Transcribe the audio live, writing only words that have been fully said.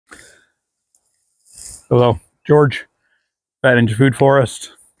Hello, George, at Ninja Food Forest.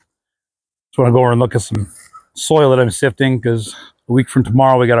 Just want to go over and look at some soil that I'm sifting, because a week from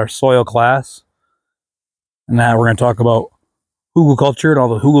tomorrow we got our soil class. And now we're going to talk about hugel culture and all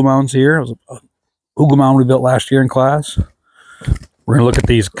the hugel mounds here. It was a hugel mound we built last year in class. We're going to look at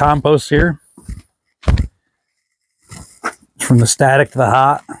these composts here. From the static to the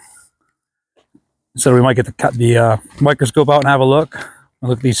hot. So we might get the microscope out and have a look.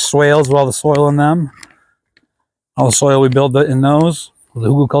 Look at these swales with all the soil in them. All the soil we build in those, with the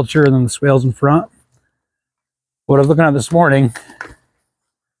hugel culture, and then the swales in front. What I was looking at this morning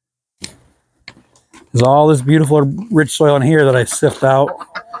is all this beautiful rich soil in here that I sift out.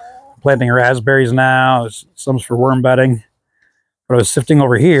 Planting raspberries now, some's for worm bedding. But I was sifting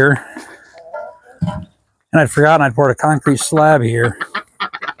over here, and I'd forgotten I'd poured a concrete slab here.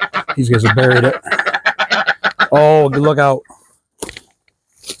 These guys have buried it. Oh, good look out.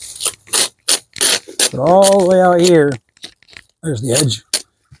 But all the way out here, there's the edge.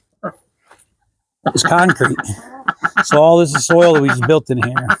 It's concrete. So all this is soil that we just built in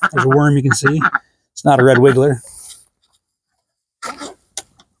here. There's a worm you can see. It's not a red wiggler.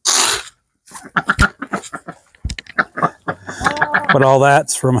 But all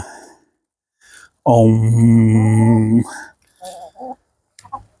that's from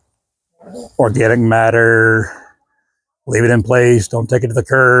organic matter. Leave it in place. Don't take it to the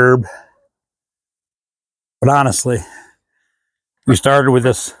curb. But honestly, we started with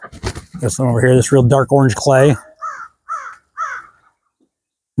this one over here, this real dark orange clay.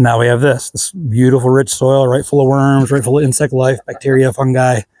 Now we have this beautiful rich soil, right full of worms, right full of insect life, bacteria,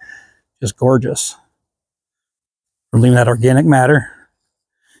 fungi. Just gorgeous. We're leaving that organic matter.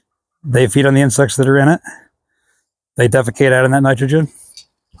 They feed on the insects that are in it. They defecate out in that nitrogen.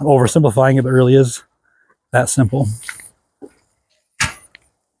 I'm oversimplifying it, but it really is that simple.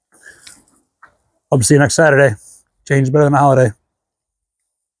 Hope to see you next Saturday. Change is better than a holiday.